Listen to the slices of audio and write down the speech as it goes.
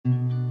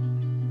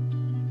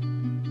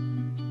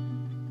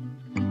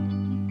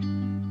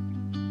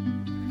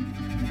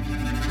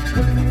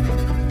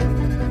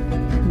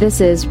This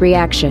is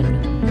Reaction.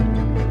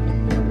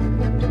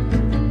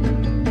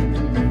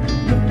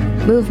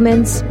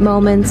 Movements,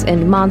 moments,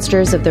 and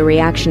monsters of the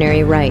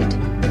reactionary right.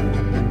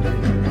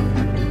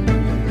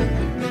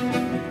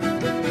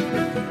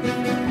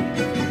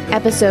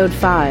 Episode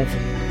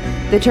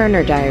 5. The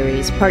Turner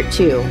Diaries, Part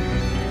 2.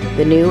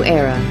 The New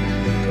Era.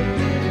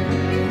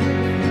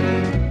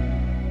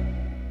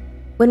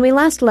 When we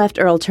last left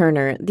Earl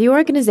Turner, the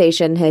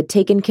organization had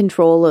taken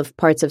control of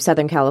parts of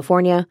Southern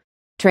California,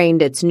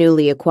 trained its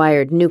newly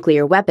acquired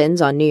nuclear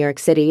weapons on New York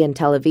City and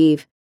Tel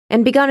Aviv,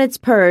 and begun its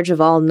purge of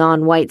all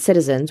non-white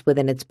citizens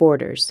within its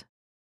borders.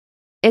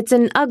 It's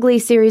an ugly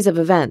series of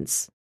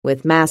events,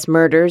 with mass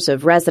murders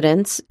of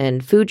residents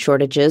and food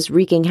shortages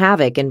wreaking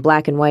havoc in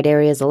black and white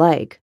areas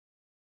alike.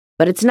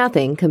 But it's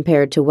nothing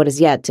compared to what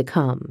is yet to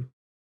come.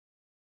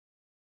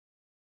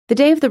 The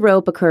Day of the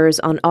Rope occurs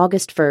on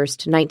August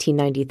 1st,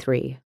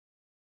 1993.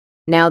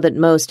 Now that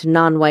most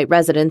non-white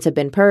residents have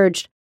been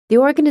purged, the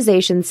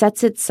organization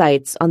sets its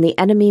sights on the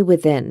enemy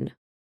within,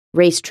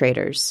 race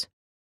traitors.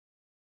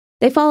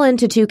 They fall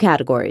into two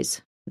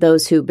categories,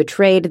 those who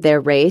betrayed their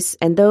race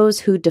and those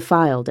who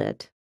defiled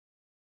it.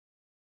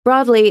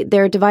 Broadly,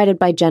 they're divided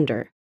by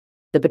gender.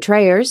 The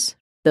betrayers,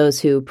 those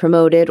who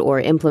promoted or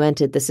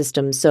implemented the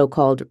system's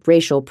so-called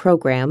racial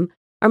program,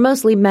 are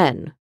mostly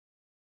men.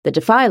 The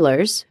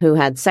defilers, who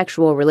had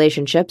sexual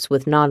relationships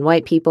with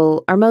non-white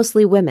people, are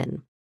mostly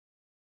women.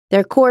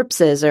 Their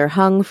corpses are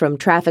hung from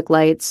traffic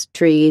lights,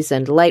 trees,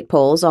 and light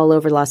poles all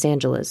over Los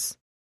Angeles.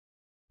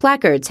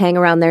 Placards hang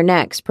around their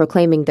necks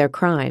proclaiming their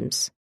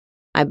crimes.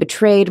 I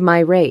betrayed my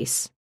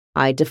race.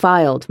 I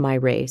defiled my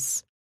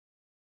race.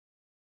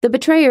 The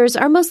betrayers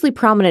are mostly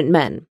prominent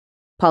men: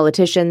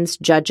 politicians,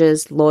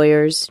 judges,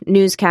 lawyers,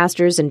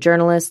 newscasters and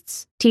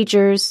journalists,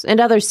 teachers,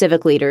 and other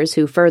civic leaders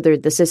who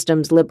furthered the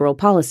system's liberal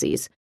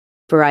policies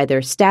for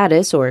either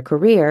status or a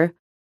career,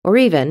 or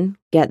even,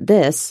 get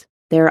this,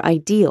 their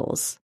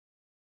ideals.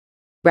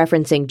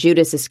 Referencing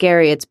Judas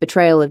Iscariot's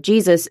betrayal of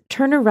Jesus,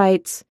 Turner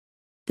writes,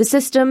 "The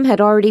system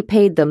had already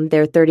paid them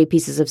their 30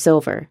 pieces of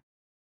silver.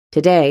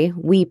 Today,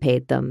 we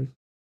paid them."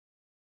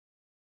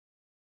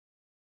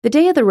 The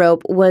Day of the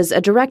Rope was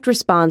a direct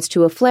response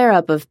to a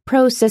flare-up of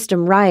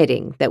pro-system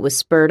rioting that was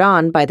spurred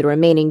on by the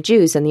remaining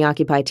Jews in the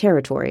occupied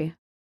territory.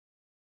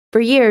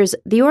 For years,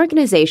 the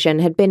organization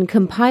had been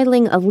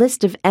compiling a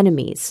list of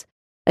enemies,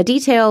 a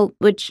detail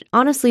which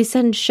honestly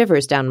sends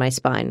shivers down my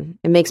spine.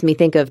 It makes me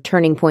think of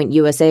Turning Point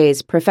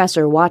USA's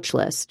Professor Watch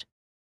List.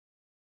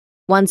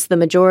 Once the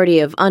majority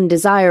of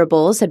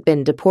undesirables had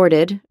been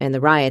deported and the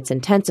riots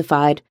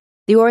intensified,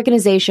 the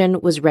organization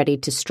was ready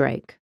to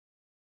strike.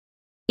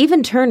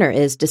 Even Turner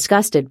is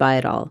disgusted by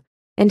it all,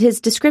 and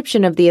his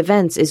description of the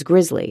events is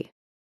grisly.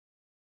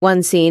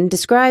 One scene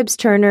describes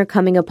Turner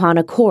coming upon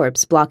a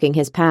corpse blocking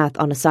his path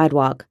on a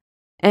sidewalk,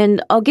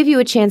 and I'll give you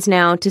a chance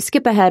now to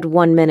skip ahead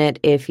 1 minute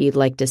if you'd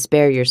like to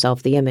spare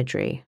yourself the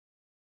imagery.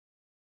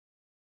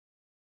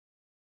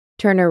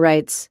 Turner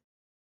writes,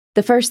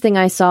 "The first thing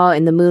I saw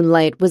in the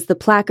moonlight was the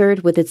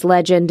placard with its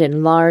legend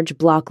in large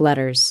block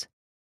letters.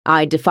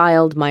 I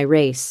defiled my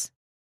race."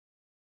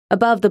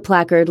 Above the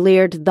placard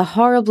leered the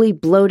horribly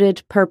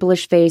bloated,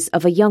 purplish face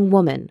of a young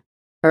woman,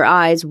 her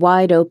eyes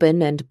wide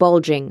open and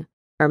bulging,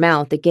 her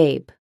mouth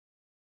agape.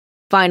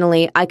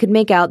 Finally, I could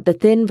make out the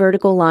thin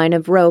vertical line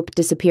of rope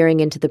disappearing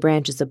into the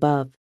branches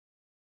above.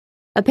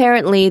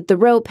 Apparently, the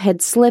rope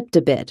had slipped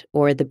a bit,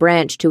 or the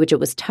branch to which it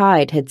was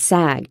tied had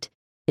sagged,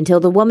 until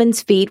the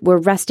woman's feet were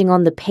resting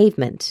on the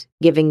pavement,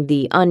 giving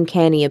the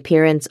uncanny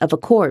appearance of a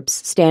corpse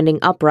standing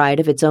upright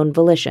of its own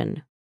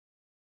volition.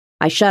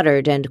 I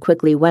shuddered and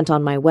quickly went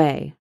on my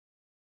way.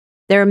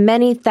 There are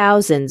many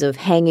thousands of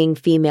hanging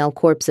female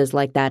corpses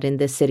like that in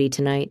this city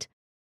tonight,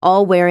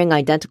 all wearing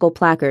identical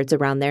placards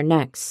around their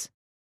necks.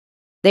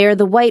 They are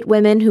the white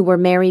women who were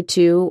married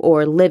to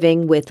or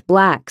living with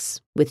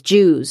blacks, with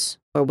Jews,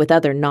 or with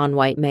other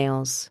non-white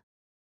males.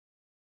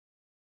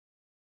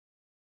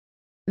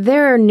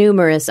 There are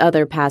numerous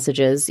other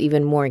passages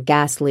even more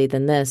ghastly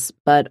than this,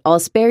 but I'll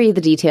spare you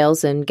the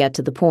details and get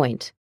to the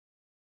point.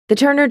 The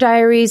Turner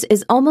Diaries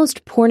is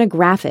almost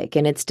pornographic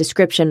in its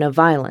description of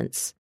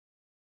violence.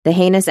 The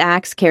heinous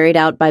acts carried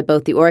out by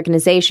both the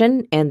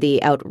organization and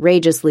the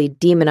outrageously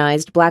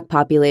demonized black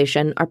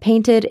population are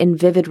painted in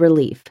vivid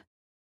relief.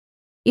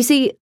 You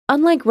see,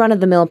 unlike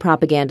run-of-the-mill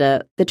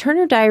propaganda, the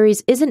Turner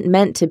Diaries isn't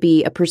meant to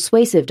be a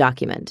persuasive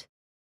document.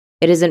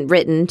 It isn't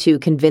written to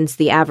convince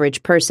the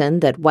average person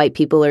that white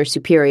people are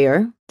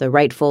superior, the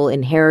rightful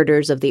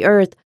inheritors of the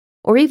earth,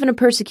 or even a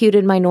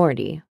persecuted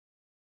minority.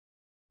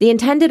 The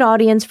intended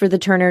audience for the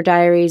Turner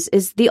Diaries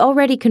is the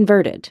already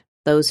converted,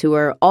 those who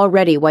are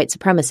already white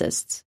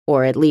supremacists,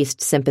 or at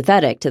least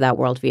sympathetic to that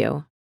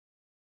worldview.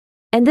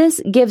 And this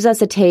gives us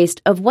a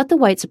taste of what the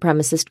white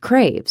supremacist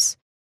craves: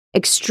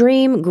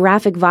 extreme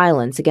graphic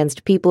violence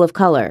against people of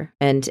color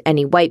and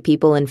any white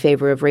people in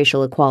favor of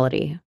racial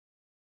equality.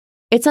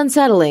 It's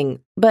unsettling,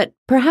 but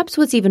perhaps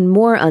what's even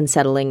more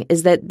unsettling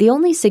is that the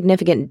only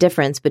significant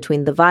difference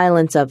between the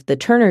violence of the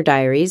Turner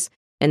Diaries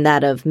and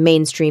that of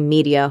mainstream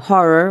media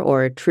horror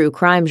or true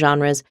crime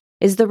genres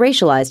is the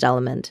racialized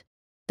element,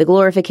 the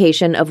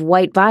glorification of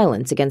white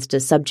violence against a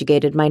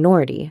subjugated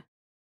minority.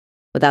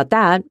 Without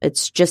that,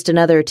 it's just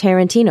another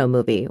Tarantino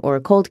movie or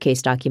cold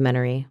case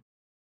documentary.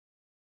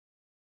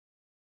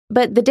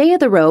 But the Day of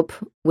the Rope,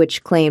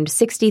 which claimed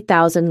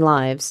 60,000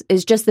 lives,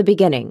 is just the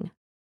beginning.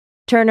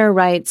 Turner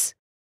writes,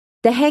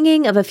 "The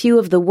hanging of a few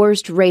of the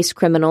worst race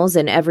criminals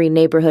in every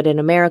neighborhood in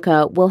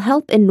America will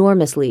help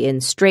enormously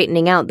in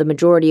straightening out the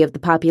majority of the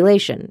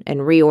population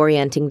and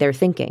reorienting their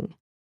thinking.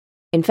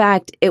 In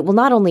fact, it will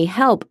not only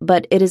help,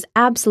 but it is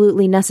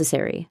absolutely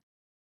necessary.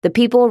 The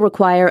people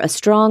require a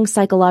strong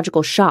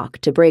psychological shock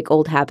to break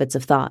old habits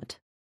of thought."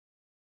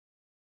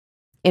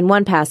 In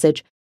one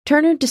passage,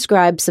 Turner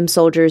describes some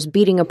soldiers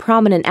beating a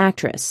prominent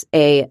actress,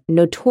 a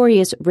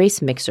notorious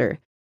race mixer,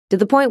 to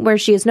the point where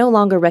she is no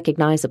longer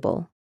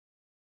recognizable.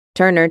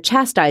 Turner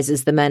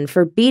chastises the men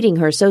for beating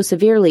her so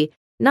severely,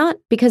 not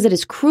because it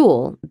is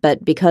cruel,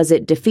 but because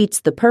it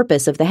defeats the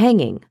purpose of the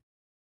hanging.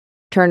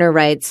 Turner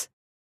writes,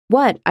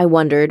 "What, I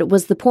wondered,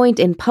 was the point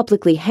in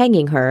publicly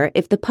hanging her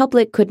if the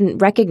public couldn't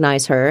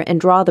recognize her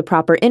and draw the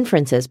proper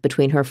inferences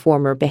between her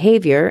former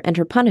behavior and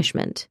her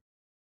punishment?"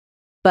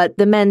 But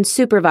the men's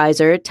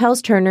supervisor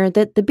tells Turner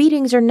that the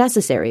beatings are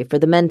necessary for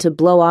the men to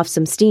blow off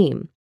some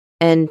steam,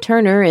 and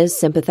Turner is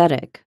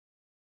sympathetic.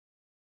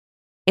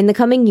 In the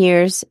coming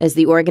years, as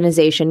the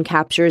organization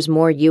captures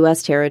more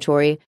U.S.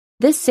 territory,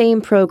 this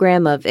same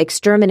program of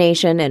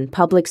extermination and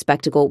public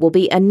spectacle will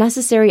be a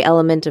necessary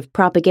element of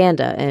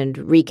propaganda and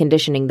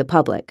reconditioning the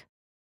public.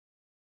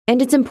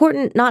 And it's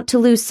important not to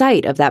lose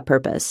sight of that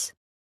purpose.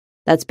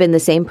 That's been the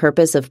same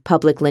purpose of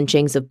public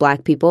lynchings of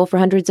Black people for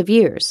hundreds of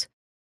years: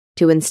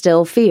 to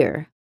instill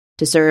fear,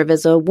 to serve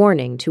as a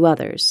warning to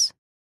others.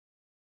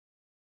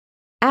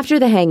 After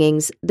the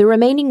hangings, the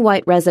remaining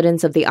white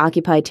residents of the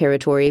occupied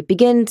territory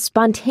begin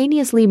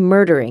spontaneously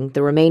murdering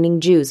the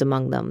remaining Jews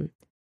among them.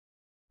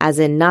 As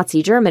in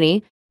Nazi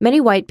Germany, many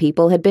white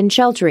people had been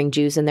sheltering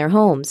Jews in their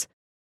homes,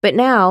 but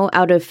now,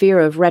 out of fear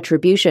of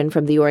retribution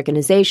from the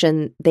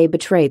organization, they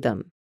betrayed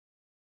them.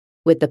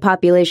 With the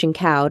population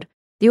cowed,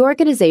 the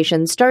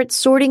organization starts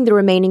sorting the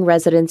remaining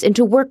residents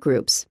into work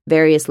groups,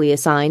 variously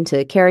assigned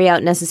to carry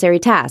out necessary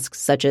tasks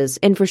such as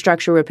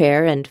infrastructure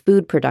repair and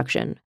food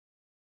production.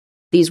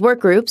 These work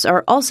groups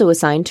are also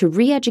assigned to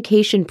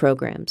re-education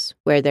programs,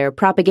 where they're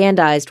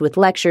propagandized with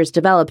lectures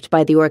developed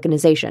by the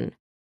organization,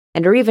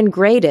 and are even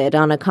graded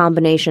on a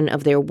combination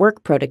of their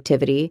work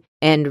productivity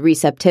and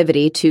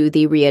receptivity to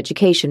the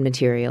re-education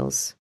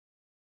materials.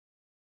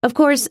 Of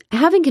course,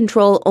 having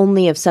control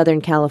only of Southern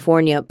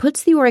California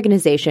puts the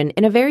organization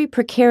in a very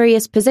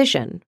precarious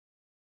position.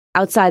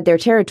 Outside their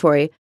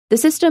territory, the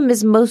system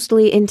is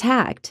mostly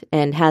intact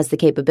and has the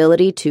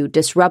capability to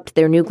disrupt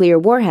their nuclear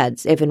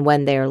warheads if and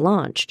when they are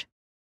launched.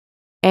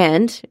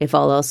 And, if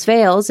all else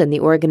fails and the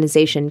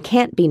organization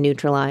can't be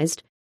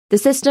neutralized, the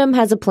system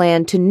has a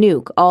plan to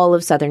nuke all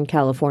of Southern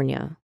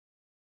California.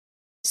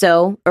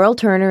 So, Earl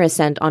Turner is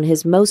sent on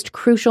his most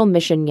crucial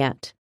mission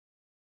yet.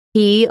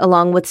 He,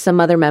 along with some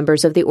other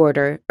members of the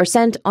Order, are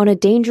sent on a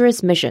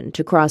dangerous mission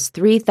to cross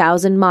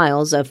 3,000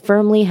 miles of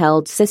firmly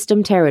held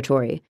system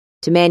territory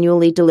to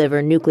manually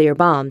deliver nuclear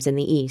bombs in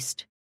the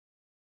east.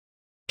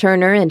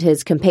 Turner and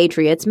his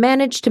compatriots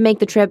manage to make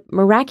the trip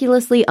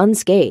miraculously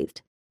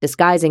unscathed,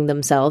 disguising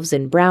themselves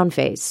in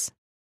brownface.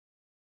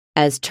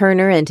 As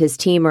Turner and his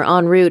team are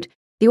en route,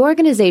 the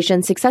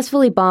organization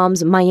successfully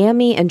bombs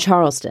Miami and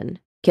Charleston,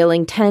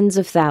 killing tens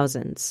of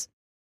thousands.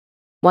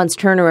 Once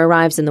Turner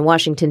arrives in the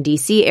Washington,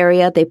 D.C.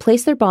 area, they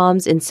place their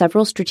bombs in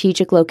several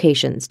strategic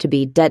locations to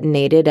be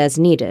detonated as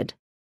needed.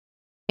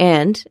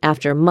 And,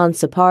 after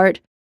months apart,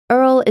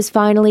 Earl is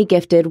finally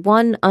gifted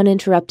one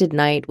uninterrupted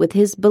night with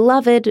his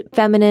beloved,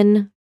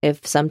 feminine,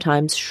 if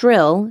sometimes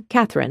shrill,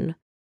 Catherine,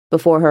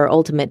 before her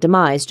ultimate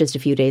demise just a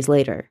few days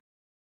later.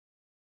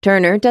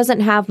 Turner doesn't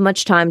have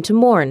much time to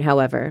mourn,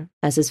 however,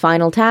 as his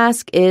final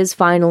task is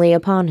finally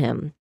upon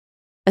him: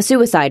 a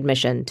suicide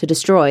mission to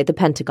destroy the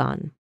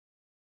Pentagon.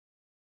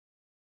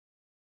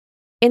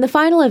 In the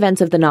final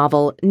events of the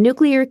novel,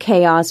 nuclear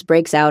chaos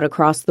breaks out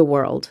across the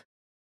world.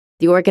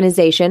 The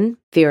organization,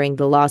 fearing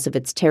the loss of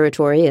its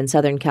territory in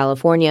Southern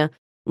California,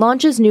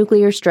 launches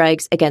nuclear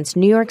strikes against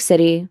New York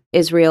City,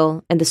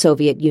 Israel, and the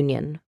Soviet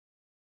Union.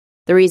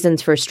 The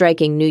reasons for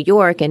striking New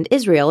York and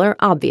Israel are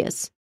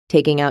obvious.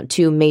 Taking out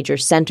two major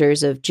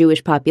centers of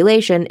Jewish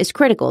population is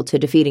critical to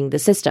defeating the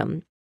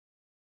system.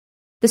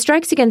 The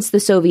strikes against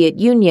the Soviet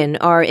Union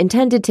are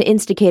intended to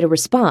instigate a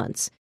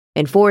response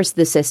and force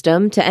the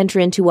system to enter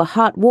into a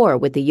hot war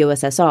with the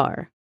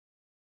USSR.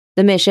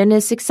 The mission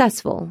is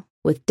successful,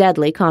 with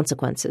deadly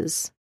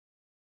consequences.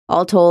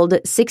 All told,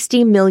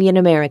 60 million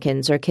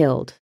Americans are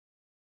killed.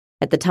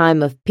 At the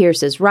time of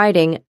Pierce's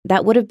writing,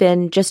 that would have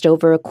been just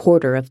over a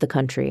quarter of the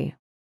country.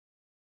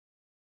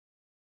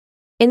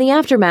 In the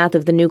aftermath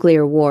of the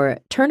nuclear war,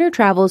 Turner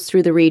travels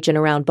through the region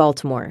around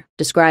Baltimore,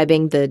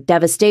 describing the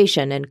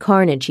devastation and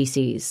carnage he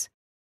sees.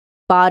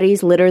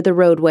 Bodies litter the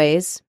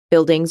roadways,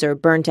 buildings are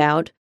burnt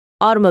out,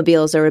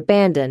 automobiles are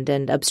abandoned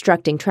and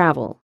obstructing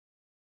travel.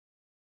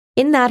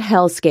 In that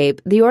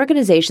hellscape, the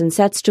organization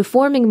sets to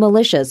forming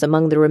militias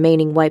among the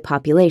remaining white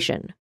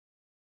population.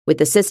 With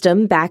the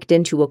system backed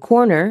into a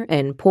corner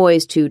and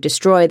poised to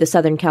destroy the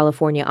Southern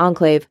California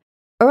enclave,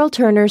 Earl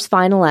Turner's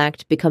final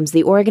act becomes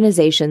the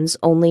organization's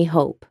only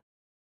hope.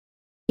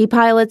 He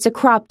pilots a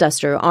crop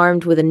duster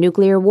armed with a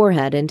nuclear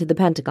warhead into the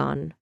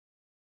Pentagon.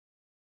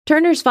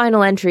 Turner's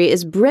final entry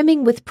is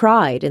brimming with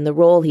pride in the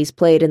role he's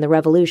played in the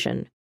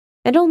revolution,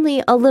 and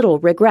only a little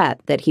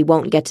regret that he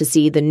won't get to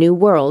see the new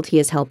world he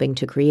is helping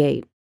to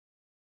create.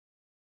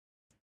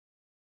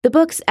 The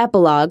book's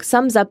epilogue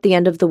sums up the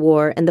end of the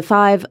war and the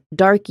 5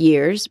 dark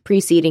years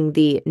preceding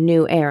the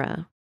new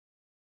era.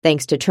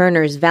 Thanks to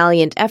Turner's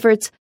valiant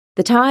efforts,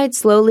 the tide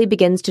slowly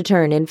begins to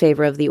turn in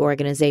favor of the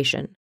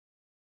organization.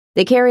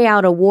 They carry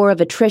out a war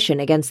of attrition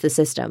against the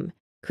system,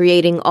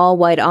 creating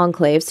all-white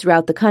enclaves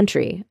throughout the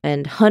country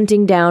and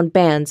hunting down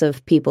bands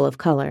of people of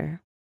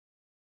color.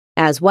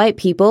 As white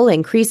people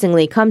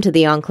increasingly come to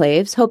the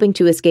enclaves, hoping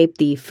to escape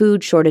the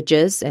food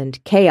shortages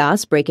and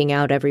chaos breaking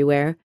out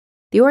everywhere,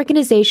 the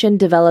organization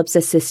develops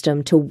a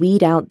system to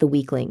weed out the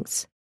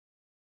weaklings.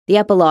 The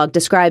epilogue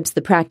describes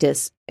the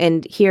practice,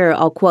 and here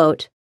I'll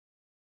quote,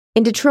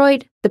 "In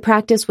Detroit, the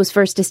practice was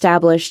first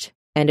established,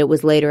 and it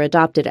was later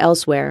adopted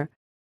elsewhere,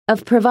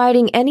 of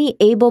providing any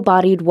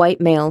able-bodied white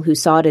male who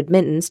sought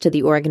admittance to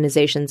the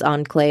organization's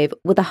enclave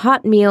with a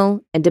hot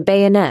meal and a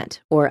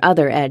bayonet or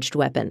other edged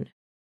weapon.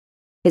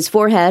 His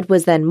forehead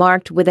was then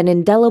marked with an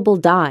indelible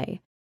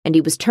dye, and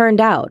he was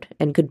turned out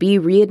and could be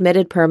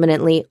readmitted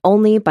permanently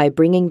only by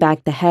bringing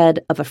back the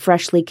head of a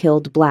freshly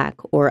killed black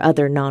or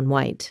other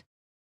non-white.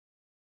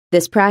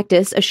 This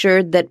practice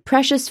assured that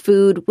precious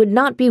food would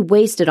not be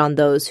wasted on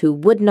those who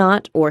would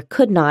not or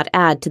could not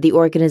add to the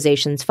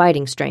organization's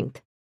fighting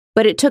strength,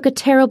 but it took a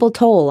terrible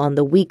toll on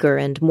the weaker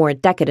and more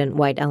decadent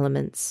white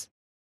elements."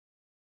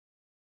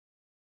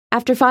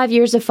 After 5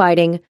 years of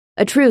fighting,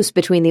 a truce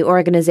between the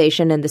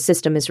organization and the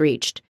system is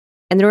reached,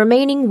 and the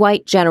remaining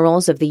white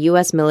generals of the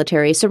U.S.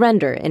 military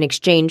surrender in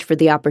exchange for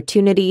the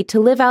opportunity to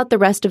live out the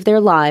rest of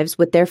their lives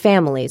with their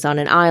families on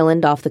an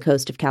island off the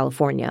coast of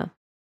California.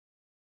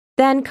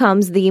 Then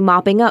comes the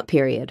mopping up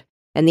period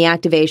and the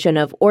activation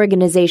of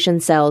organization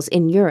cells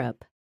in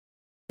Europe.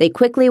 They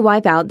quickly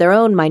wipe out their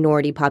own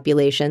minority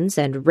populations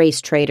and race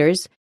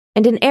traitors,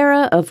 and an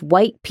era of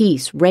white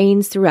peace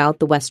reigns throughout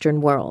the Western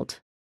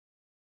world.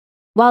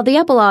 While the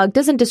epilogue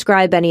doesn't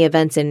describe any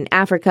events in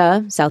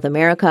Africa, South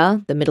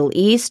America, the Middle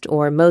East,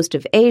 or most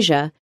of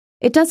Asia,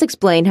 it does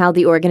explain how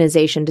the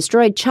organization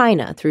destroyed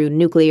China through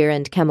nuclear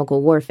and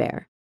chemical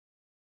warfare.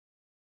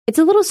 It's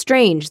a little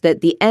strange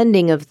that the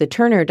ending of the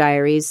Turner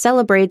Diaries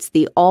celebrates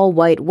the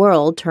all-white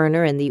world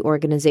Turner and the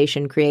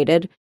organization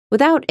created,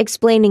 without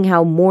explaining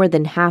how more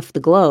than half the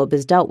globe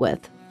is dealt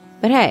with.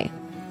 But hey,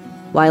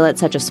 why let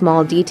such a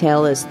small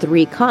detail as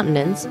 3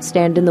 continents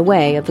stand in the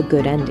way of a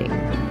good ending?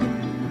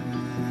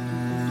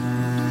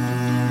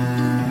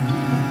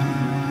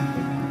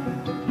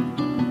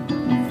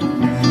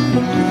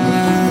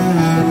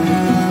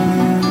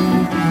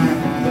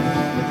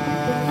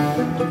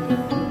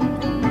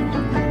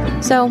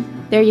 So,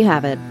 there you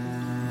have it.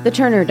 The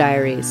Turner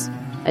Diaries.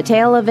 A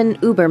tale of an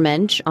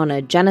Ubermensch on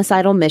a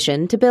genocidal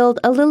mission to build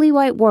a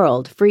lily-white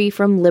world free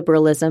from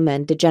liberalism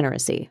and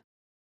degeneracy.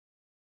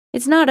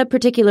 It's not a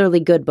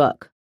particularly good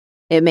book.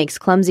 It makes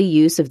clumsy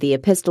use of the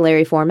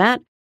epistolary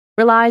format,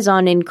 relies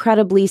on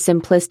incredibly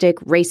simplistic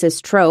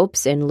racist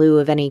tropes in lieu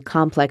of any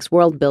complex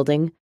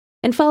world-building,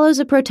 and follows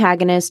a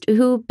protagonist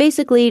who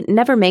basically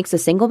never makes a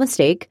single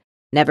mistake,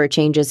 never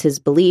changes his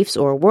beliefs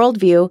or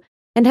worldview,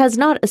 and has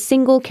not a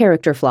single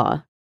character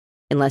flaw.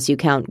 Unless you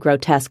count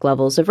grotesque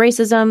levels of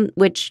racism,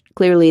 which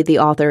clearly the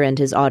author and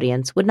his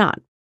audience would not.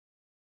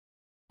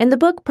 And the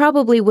book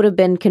probably would have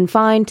been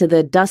confined to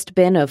the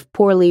dustbin of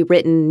poorly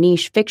written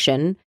niche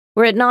fiction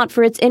were it not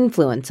for its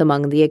influence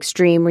among the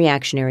extreme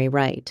reactionary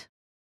right.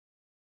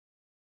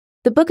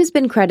 The book has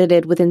been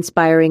credited with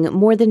inspiring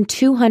more than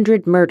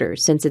 200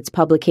 murders since its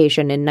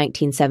publication in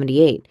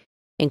 1978,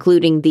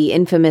 including the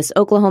infamous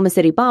Oklahoma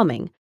City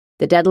bombing,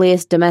 the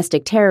deadliest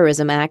domestic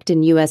terrorism act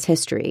in U.S.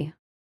 history.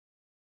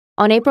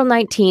 On April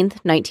 19,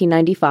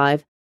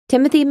 1995,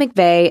 Timothy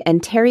McVeigh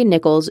and Terry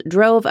Nichols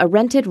drove a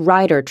rented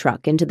Ryder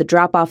truck into the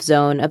drop-off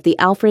zone of the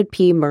Alfred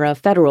P. Murrah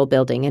Federal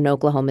Building in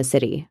Oklahoma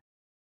City.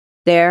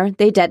 There,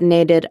 they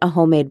detonated a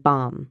homemade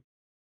bomb.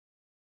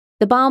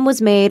 The bomb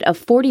was made of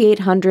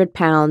 4,800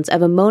 pounds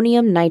of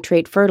ammonium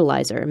nitrate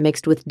fertilizer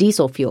mixed with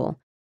diesel fuel,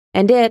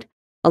 and it,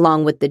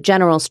 along with the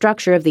general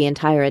structure of the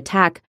entire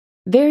attack,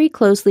 very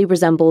closely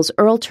resembles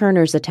Earl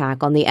Turner's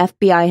attack on the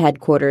FBI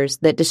headquarters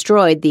that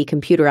destroyed the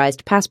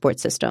computerized passport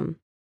system.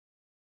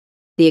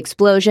 The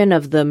explosion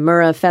of the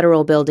Murrah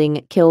Federal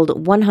Building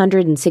killed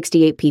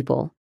 168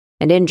 people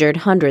and injured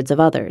hundreds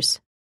of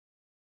others.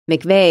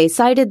 McVeigh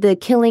cited the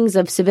killings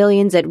of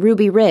civilians at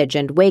Ruby Ridge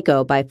and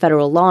Waco by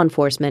federal law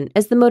enforcement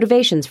as the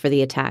motivations for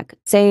the attack,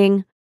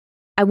 saying,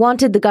 "I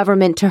wanted the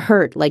government to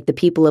hurt like the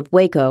people of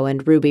Waco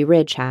and Ruby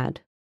Ridge had."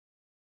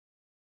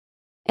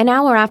 An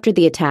hour after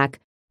the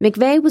attack,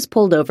 McVeigh was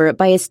pulled over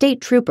by a state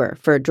trooper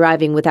for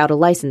driving without a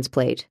license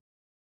plate.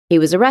 He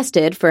was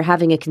arrested for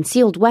having a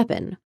concealed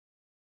weapon.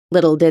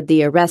 Little did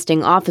the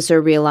arresting officer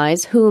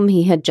realize whom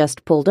he had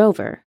just pulled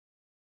over.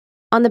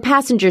 On the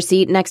passenger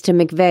seat next to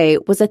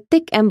McVeigh was a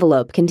thick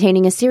envelope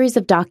containing a series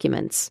of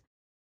documents: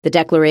 the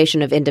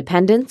Declaration of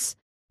Independence,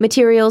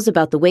 materials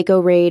about the Waco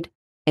raid,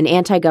 an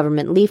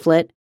anti-government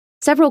leaflet,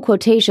 several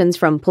quotations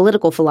from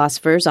political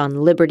philosophers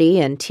on liberty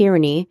and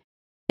tyranny,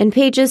 and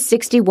pages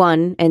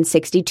 61 and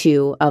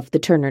 62 of the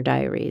Turner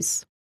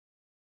Diaries.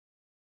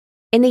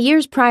 In the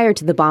years prior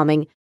to the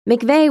bombing,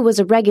 McVeigh was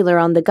a regular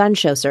on the gun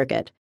show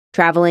circuit,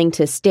 traveling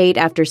to state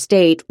after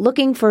state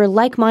looking for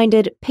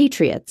like-minded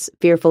patriots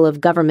fearful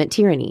of government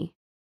tyranny.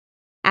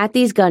 At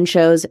these gun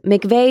shows,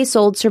 McVeigh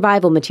sold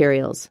survival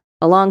materials,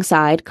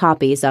 alongside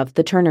copies of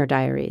the Turner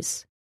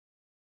Diaries.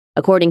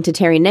 According to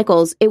Terry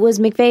Nichols, it was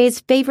McVeigh's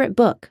favorite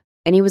book,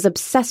 and he was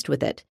obsessed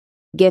with it,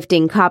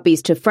 gifting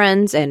copies to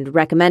friends and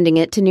recommending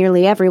it to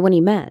nearly everyone he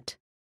met.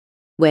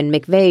 When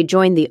McVeigh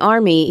joined the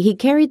Army, he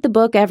carried the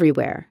book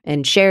everywhere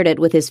and shared it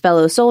with his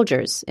fellow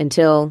soldiers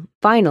until,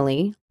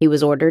 finally, he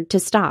was ordered to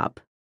stop.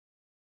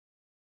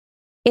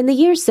 In the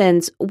years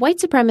since, white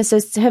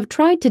supremacists have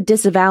tried to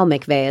disavow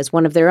McVeigh as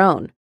one of their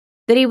own,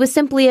 that he was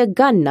simply a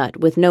gun nut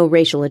with no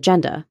racial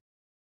agenda.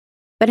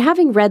 But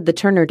having read the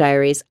Turner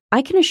Diaries,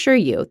 I can assure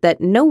you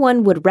that no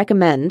one would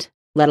recommend,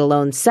 let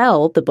alone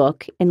sell, the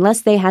book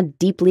unless they had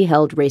deeply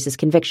held racist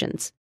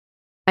convictions.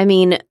 I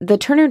mean, the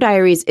Turner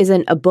Diaries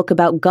isn't a book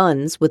about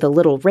guns with a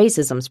little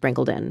racism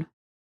sprinkled in.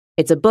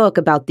 It's a book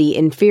about the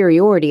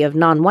inferiority of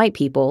non-white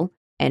people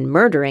and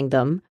murdering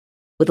them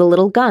with a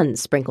little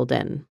guns sprinkled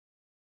in.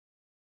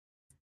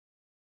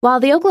 While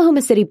the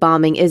Oklahoma City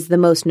bombing is the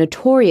most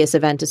notorious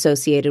event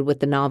associated with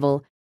the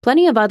novel,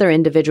 plenty of other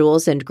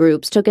individuals and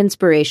groups took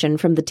inspiration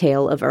from the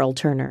tale of Earl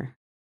Turner.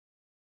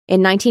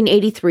 In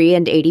 1983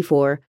 and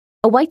 84,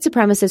 a white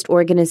supremacist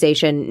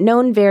organization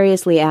known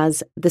variously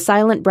as the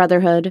Silent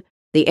Brotherhood,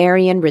 the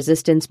Aryan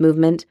Resistance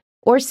Movement,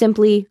 or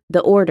simply The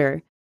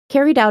Order,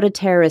 carried out a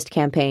terrorist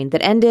campaign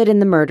that ended in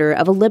the murder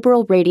of a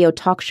liberal radio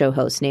talk show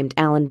host named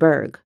Alan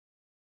Berg.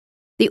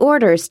 The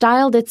Order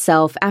styled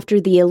itself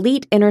after the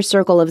elite inner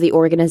circle of the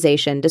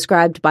organization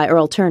described by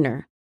Earl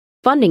Turner,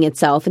 funding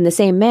itself in the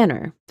same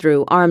manner,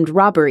 through armed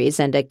robberies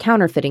and a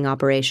counterfeiting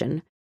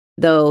operation,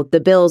 though the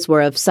bills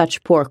were of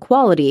such poor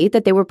quality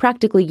that they were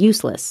practically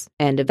useless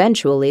and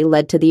eventually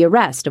led to the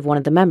arrest of one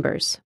of the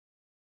members.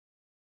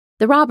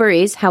 The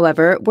robberies,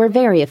 however, were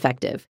very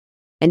effective,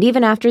 and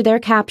even after their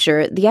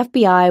capture, the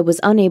FBI was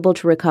unable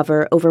to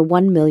recover over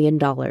 $1 million.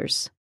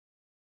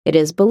 It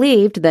is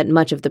believed that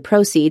much of the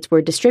proceeds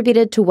were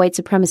distributed to white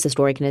supremacist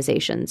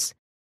organizations,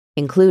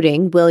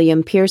 including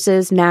William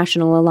Pierce's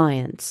National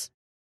Alliance.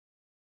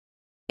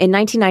 In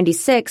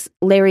 1996,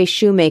 Larry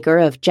Shoemaker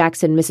of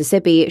Jackson,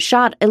 Mississippi,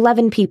 shot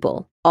 11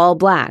 people, all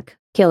black,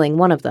 killing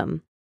one of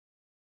them.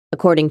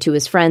 According to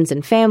his friends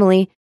and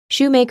family,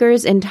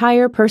 Shoemaker's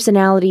entire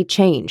personality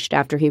changed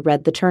after he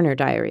read the Turner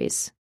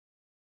Diaries.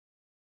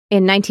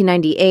 In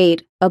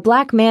 1998, a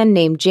black man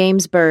named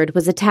James Byrd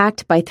was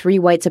attacked by 3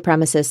 white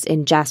supremacists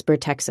in Jasper,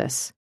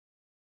 Texas.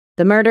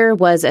 The murder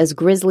was as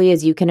grisly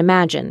as you can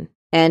imagine,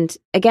 and,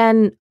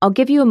 again, I'll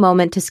give you a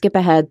moment to skip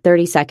ahead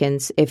 30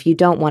 seconds if you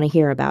don't want to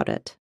hear about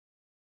it.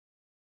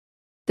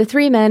 The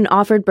 3 men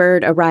offered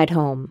Byrd a ride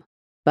home,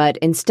 but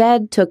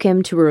instead took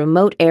him to a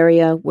remote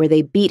area where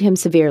they beat him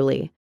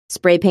severely,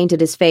 spray-painted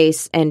his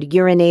face, and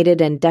urinated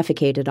and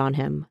defecated on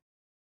him.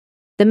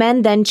 The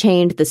men then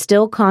chained the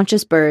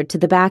still-conscious Byrd to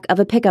the back of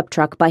a pickup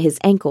truck by his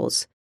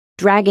ankles,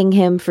 dragging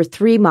him for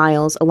 3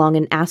 miles along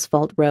an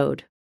asphalt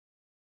road.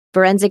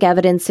 Forensic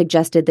evidence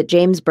suggested that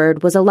James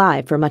Byrd was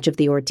alive for much of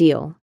the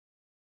ordeal.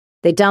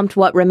 They dumped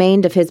what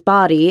remained of his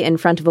body in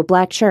front of a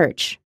black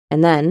church,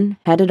 and then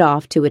headed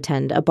off to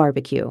attend a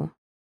barbecue.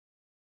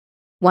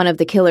 One of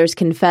the killers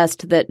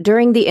confessed that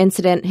during the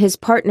incident his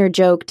partner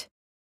joked,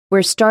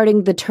 "We're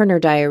starting the Turner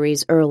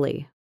Diaries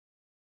early."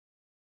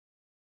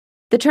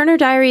 The Turner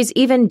Diaries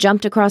even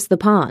jumped across the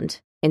pond,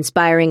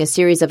 inspiring a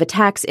series of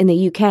attacks in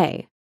the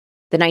UK,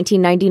 the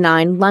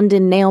 1999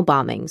 London nail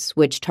bombings,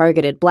 which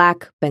targeted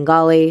Black,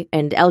 Bengali,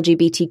 and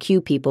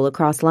LGBTQ people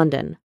across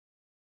London.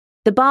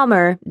 The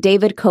bomber,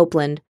 David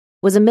Copeland,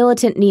 was a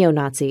militant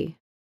neo-Nazi.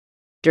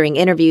 During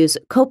interviews,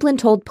 Copeland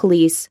told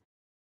police,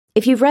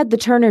 "If you've read the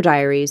Turner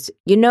Diaries,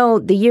 you know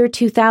the year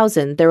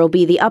 2000 there will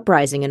be the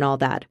uprising and all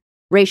that.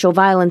 Racial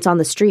violence on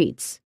the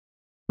streets.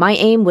 My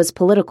aim was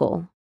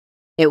political.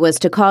 It was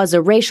to cause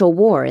a racial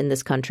war in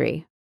this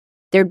country.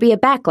 There'd be a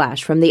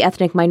backlash from the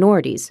ethnic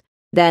minorities.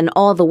 Then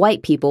all the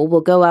white people will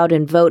go out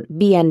and vote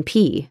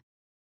BNP,"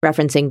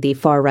 referencing the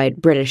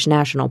far-right British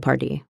National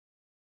Party.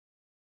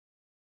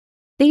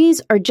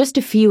 These are just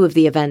a few of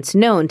the events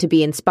known to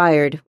be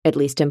inspired, at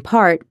least in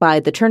part,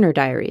 by the Turner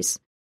Diaries.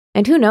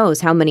 And who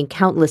knows how many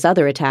countless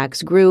other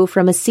attacks grew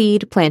from a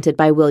seed planted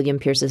by William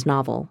Pierce's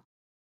novel.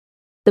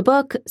 The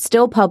book,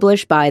 still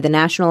published by the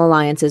National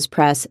Alliance's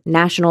press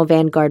National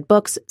Vanguard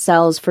Books,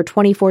 sells for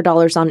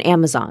 $24 on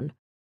Amazon,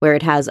 where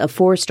it has a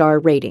 4-star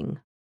rating.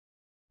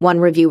 One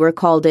reviewer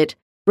called it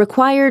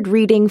required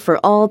reading for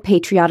all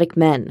patriotic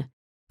men,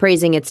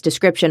 praising its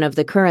description of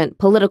the current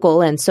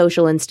political and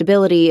social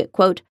instability,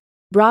 quote,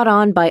 brought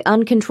on by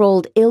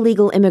uncontrolled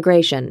illegal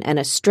immigration and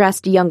a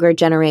stressed younger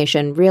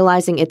generation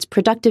realizing its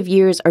productive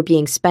years are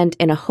being spent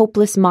in a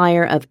hopeless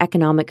mire of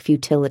economic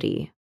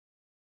futility.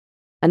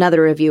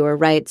 Another reviewer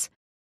writes,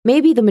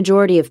 maybe the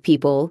majority of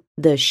people,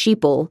 the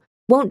sheeple,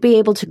 won't be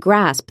able to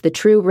grasp the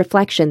true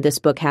reflection this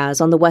book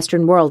has on the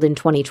Western world in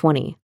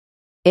 2020.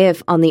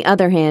 If, on the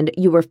other hand,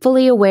 you were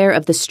fully aware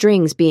of the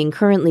strings being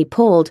currently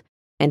pulled,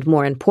 and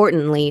more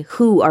importantly,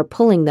 who are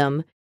pulling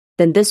them,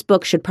 then this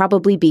book should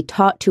probably be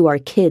taught to our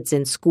kids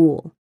in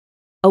school.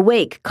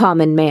 Awake,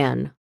 common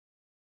man.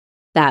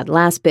 That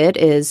last bit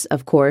is,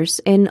 of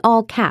course, in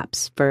all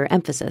caps for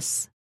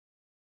emphasis.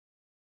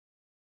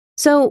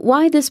 So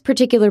why this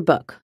particular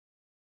book?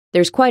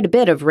 There's quite a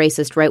bit of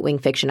racist right-wing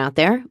fiction out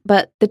there,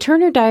 but The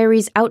Turner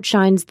Diaries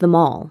outshines them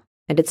all,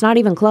 and it's not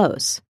even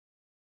close.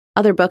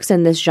 Other books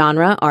in this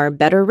genre are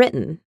better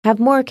written, have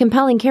more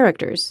compelling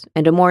characters,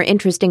 and a more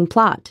interesting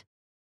plot.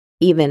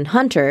 Even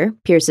Hunter,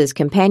 Pierce's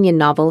companion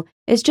novel,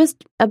 is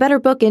just a better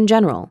book in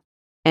general,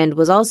 and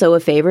was also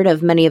a favorite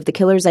of many of the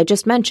killers I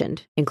just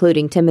mentioned,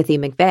 including Timothy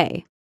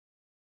McVeigh.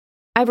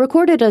 I've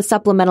recorded a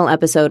supplemental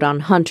episode on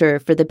Hunter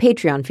for the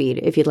Patreon feed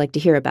if you'd like to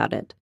hear about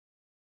it.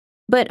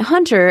 But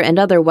Hunter and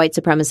other white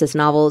supremacist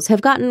novels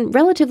have gotten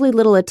relatively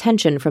little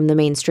attention from the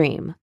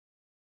mainstream.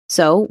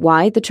 So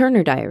why The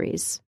Turner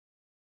Diaries?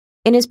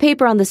 In his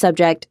paper on the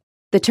subject,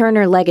 The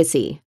Turner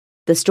Legacy,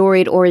 The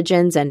Storied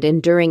Origins and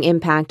Enduring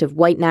Impact of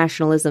White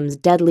Nationalism's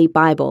Deadly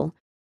Bible,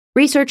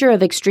 researcher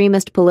of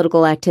extremist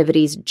political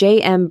activities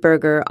J.M.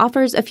 Berger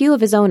offers a few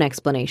of his own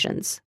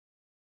explanations.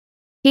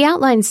 He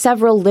outlines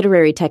several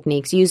literary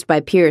techniques used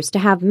by Pierce to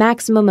have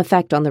maximum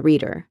effect on the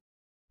reader.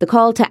 The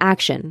call to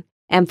action,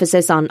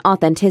 emphasis on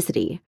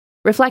authenticity,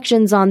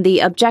 reflections on the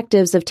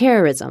objectives of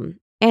terrorism,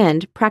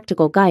 and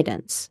practical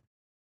guidance.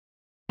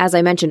 As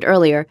I mentioned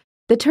earlier,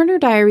 The Turner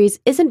Diaries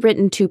isn't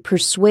written to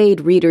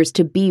persuade readers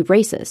to be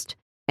racist,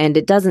 and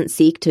it doesn't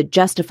seek to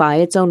justify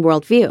its own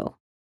worldview.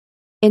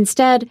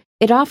 Instead,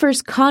 it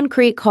offers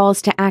concrete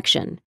calls to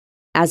action,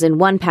 as in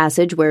one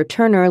passage where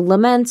Turner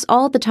laments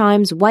all the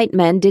times white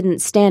men didn't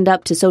stand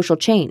up to social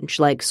change,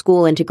 like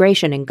school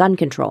integration and gun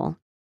control.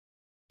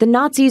 The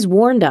Nazis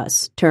warned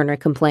us, Turner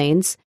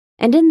complains,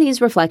 and in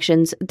these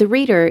reflections, the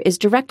reader is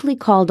directly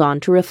called on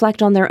to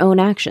reflect on their own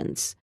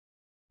actions.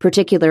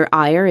 Particular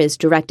ire is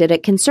directed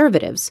at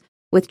conservatives,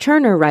 with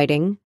Turner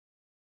writing,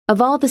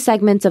 of all the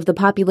segments of the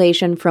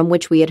population from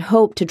which we had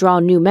hoped to draw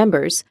new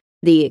members,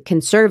 the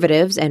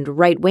conservatives and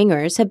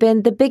right-wingers have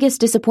been the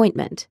biggest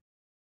disappointment.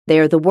 They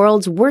are the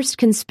world's worst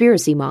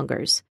conspiracy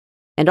mongers,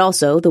 and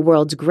also the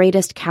world's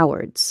greatest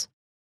cowards.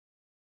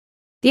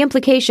 The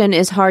implication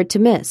is hard to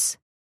miss.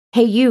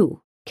 Hey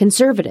you,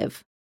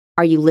 conservative,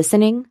 are you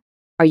listening?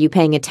 Are you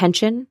paying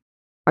attention?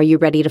 Are you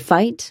ready to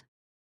fight?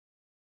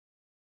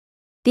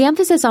 The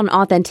emphasis on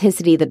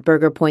authenticity that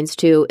Berger points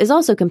to is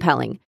also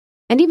compelling,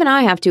 and even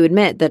I have to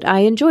admit that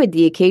I enjoyed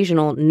the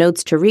occasional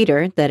notes to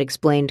reader that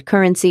explained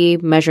currency,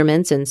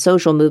 measurements, and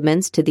social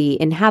movements to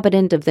the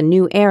inhabitant of the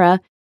new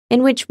era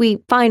in which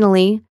we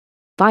finally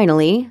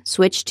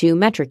switched to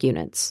metric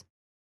units.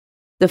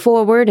 The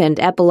foreword and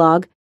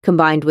epilogue,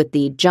 combined with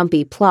the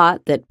jumpy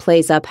plot that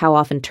plays up how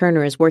often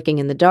Turner is working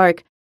in the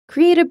dark,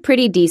 create a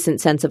pretty decent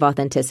sense of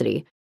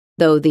authenticity,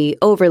 though the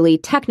overly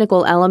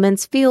technical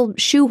elements feel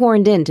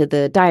shoehorned into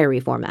the diary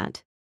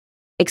format.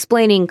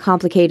 Explaining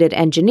complicated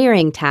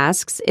engineering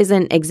tasks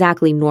isn't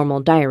exactly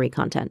normal diary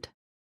content.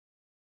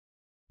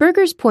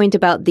 Berger's point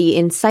about the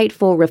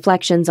insightful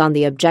reflections on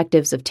the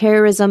objectives of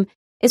terrorism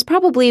is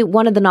probably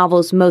one of the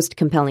novel's most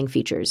compelling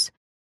features,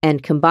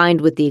 and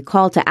combined with the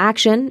call to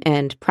action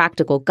and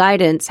practical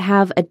guidance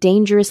have a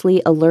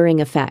dangerously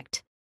alluring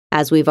effect,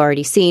 as we've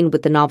already seen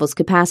with the novel's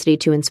capacity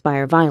to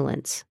inspire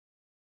violence.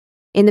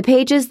 In the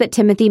pages that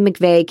Timothy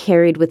McVeigh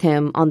carried with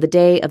him on the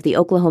day of the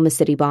Oklahoma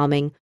City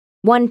bombing,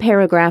 one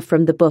paragraph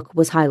from the book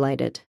was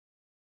highlighted.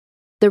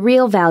 The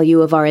real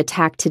value of our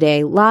attack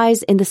today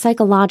lies in the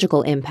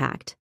psychological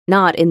impact,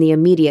 not in the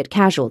immediate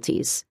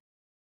casualties.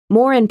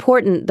 More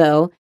important,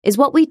 though, is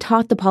what we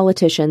taught the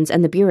politicians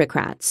and the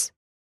bureaucrats.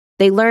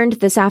 They learned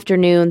this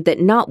afternoon that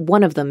not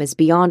one of them is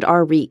beyond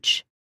our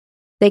reach.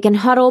 They can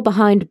huddle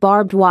behind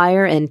barbed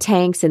wire and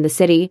tanks in the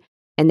city,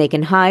 and they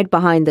can hide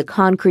behind the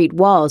concrete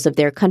walls of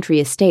their country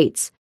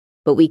estates,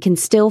 but we can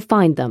still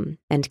find them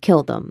and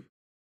kill them.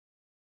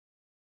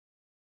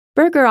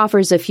 Berger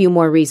offers a few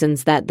more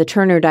reasons that The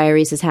Turner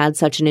Diaries has had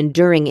such an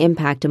enduring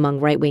impact among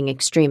right-wing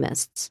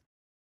extremists.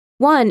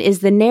 One is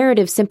the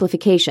narrative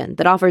simplification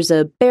that offers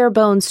a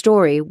bare-bones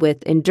story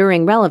with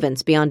enduring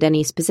relevance beyond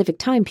any specific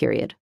time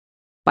period.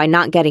 By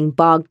not getting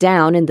bogged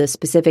down in the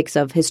specifics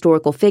of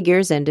historical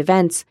figures and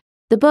events,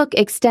 the book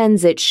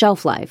extends its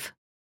shelf life.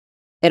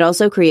 It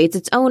also creates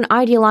its own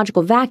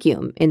ideological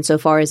vacuum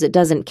insofar as it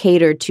doesn't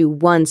cater to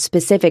one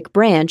specific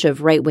branch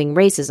of right-wing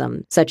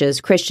racism, such as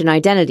Christian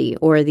identity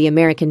or the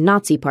American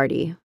Nazi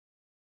Party.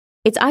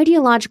 It's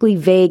ideologically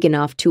vague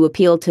enough to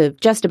appeal to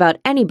just about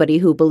anybody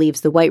who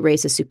believes the white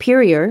race is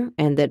superior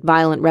and that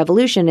violent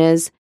revolution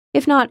is,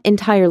 if not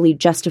entirely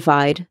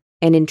justified,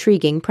 an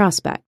intriguing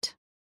prospect.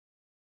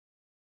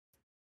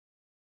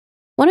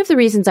 One of the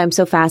reasons I'm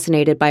so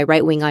fascinated by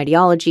right-wing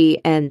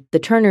ideology, and the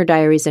Turner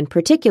Diaries in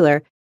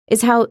particular,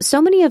 is how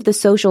so many of the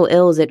social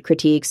ills it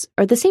critiques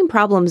are the same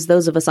problems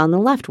those of us on the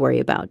left worry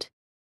about.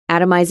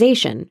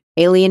 Atomization,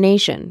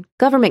 alienation,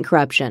 government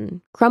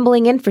corruption,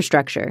 crumbling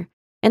infrastructure,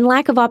 and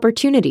lack of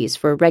opportunities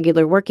for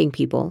regular working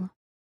people.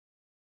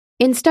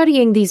 In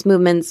studying these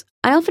movements,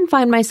 I often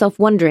find myself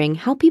wondering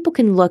how people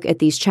can look at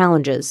these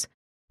challenges,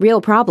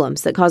 real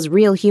problems that cause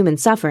real human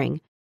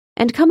suffering,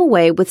 and come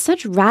away with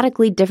such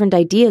radically different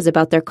ideas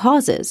about their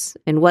causes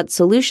and what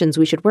solutions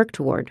we should work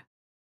toward.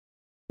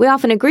 We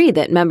often agree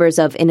that members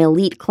of an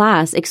elite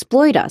class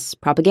exploit us,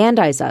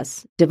 propagandize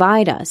us,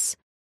 divide us,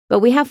 but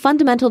we have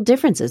fundamental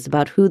differences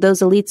about who those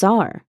elites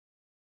are.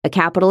 A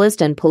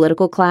capitalist and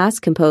political class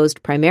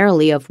composed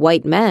primarily of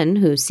white men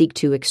who seek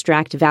to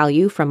extract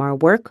value from our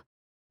work,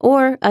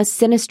 or a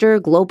sinister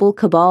global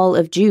cabal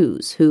of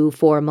Jews who,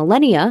 for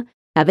millennia,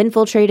 have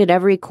infiltrated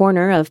every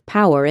corner of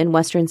power in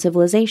Western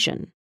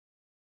civilization.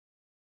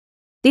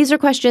 These are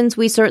questions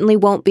we certainly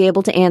won't be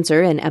able to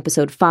answer in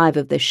episode 5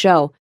 of this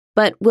show,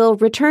 but we'll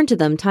return to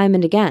them time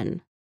and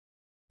again.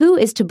 Who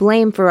is to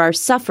blame for our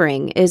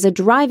suffering is a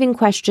driving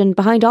question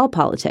behind all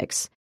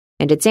politics,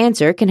 and its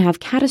answer can have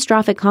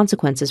catastrophic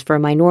consequences for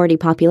minority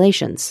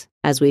populations,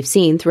 as we've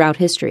seen throughout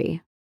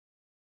history.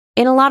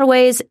 In a lot of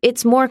ways,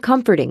 it's more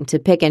comforting to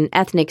pick an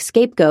ethnic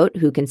scapegoat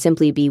who can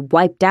simply be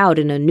wiped out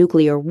in a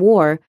nuclear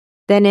war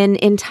than an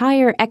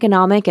entire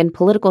economic and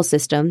political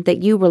system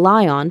that you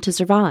rely on to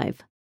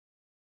survive.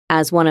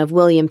 As one of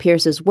William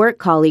Pierce's work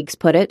colleagues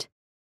put it,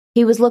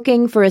 he was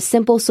looking for a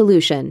simple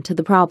solution to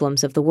the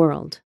problems of the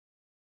world.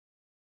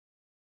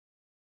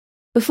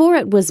 Before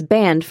it was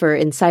banned for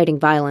inciting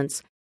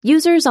violence,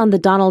 users on the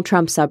Donald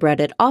Trump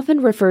subreddit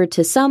often referred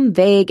to some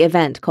vague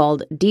event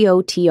called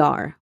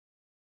DOTR.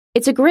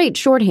 It's a great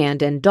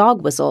shorthand and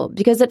dog whistle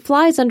because it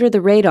flies under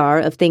the radar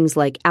of things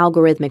like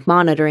algorithmic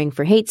monitoring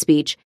for hate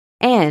speech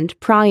and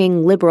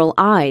prying liberal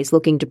eyes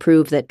looking to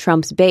prove that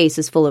Trump's base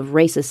is full of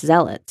racist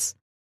zealots.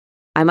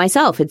 I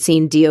myself had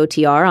seen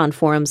DOTR on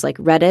forums like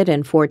Reddit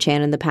and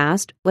 4chan in the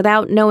past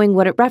without knowing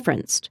what it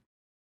referenced.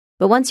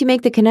 But once you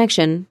make the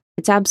connection,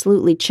 it's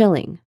absolutely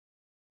chilling.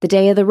 The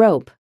day of the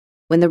rope,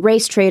 when the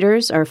race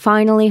traitors are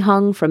finally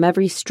hung from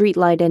every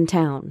streetlight in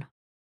town.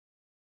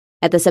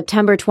 At the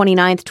September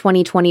 29,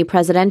 2020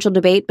 presidential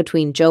debate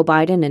between Joe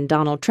Biden and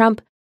Donald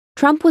Trump,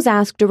 Trump was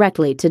asked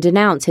directly to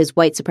denounce his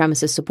white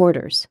supremacist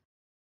supporters.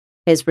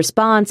 His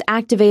response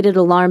activated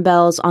alarm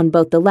bells on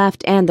both the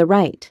left and the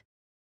right.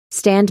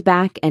 Stand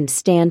back and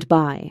stand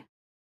by.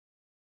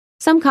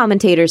 Some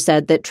commentators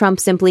said that Trump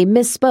simply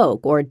misspoke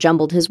or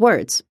jumbled his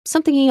words,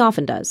 something he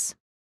often does.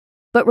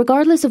 But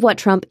regardless of what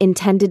Trump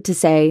intended to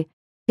say,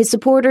 his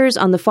supporters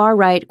on the far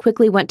right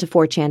quickly went to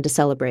 4chan to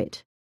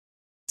celebrate.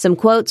 Some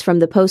quotes from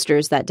the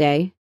posters that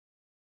day.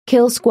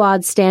 Kill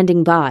squad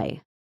standing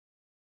by.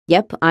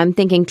 Yep, I'm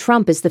thinking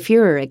Trump is the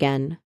Führer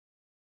again.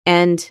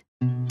 And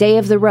Day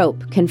of the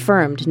Rope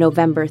confirmed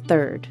November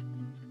 3rd.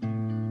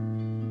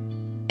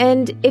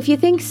 And if you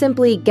think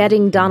simply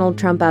getting Donald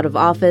Trump out of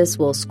office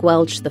will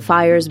squelch the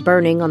fires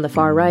burning on the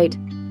far right,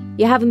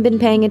 you haven't been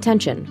paying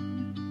attention.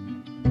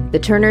 The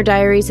Turner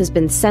Diaries has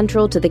been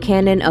central to the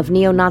canon of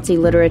neo-Nazi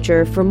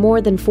literature for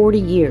more than 40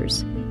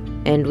 years,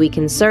 and we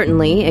can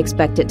certainly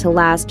expect it to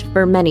last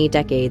for many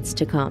decades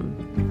to come.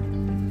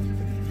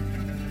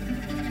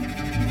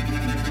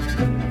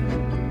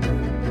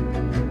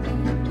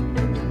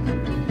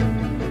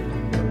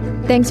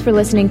 Thanks for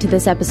listening to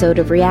this episode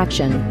of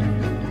Reaction.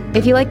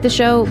 If you like the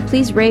show,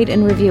 please rate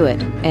and review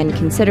it, and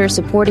consider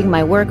supporting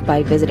my work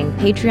by visiting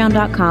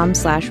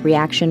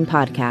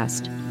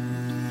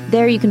patreon.com/reactionpodcast.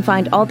 There you can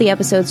find all the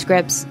episode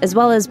scripts, as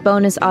well as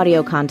bonus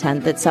audio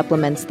content that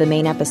supplements the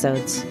main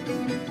episodes.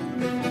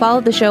 Follow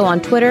the show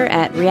on Twitter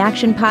at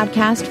Reaction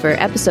Podcast for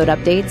episode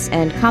updates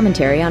and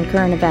commentary on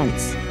current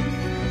events.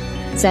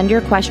 Send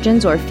your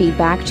questions or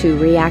feedback to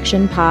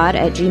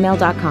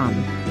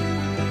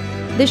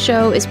reactionpod@gmail.com. This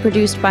show is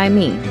produced by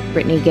me,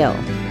 Brittany Gill.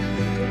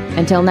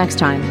 Until next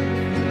time.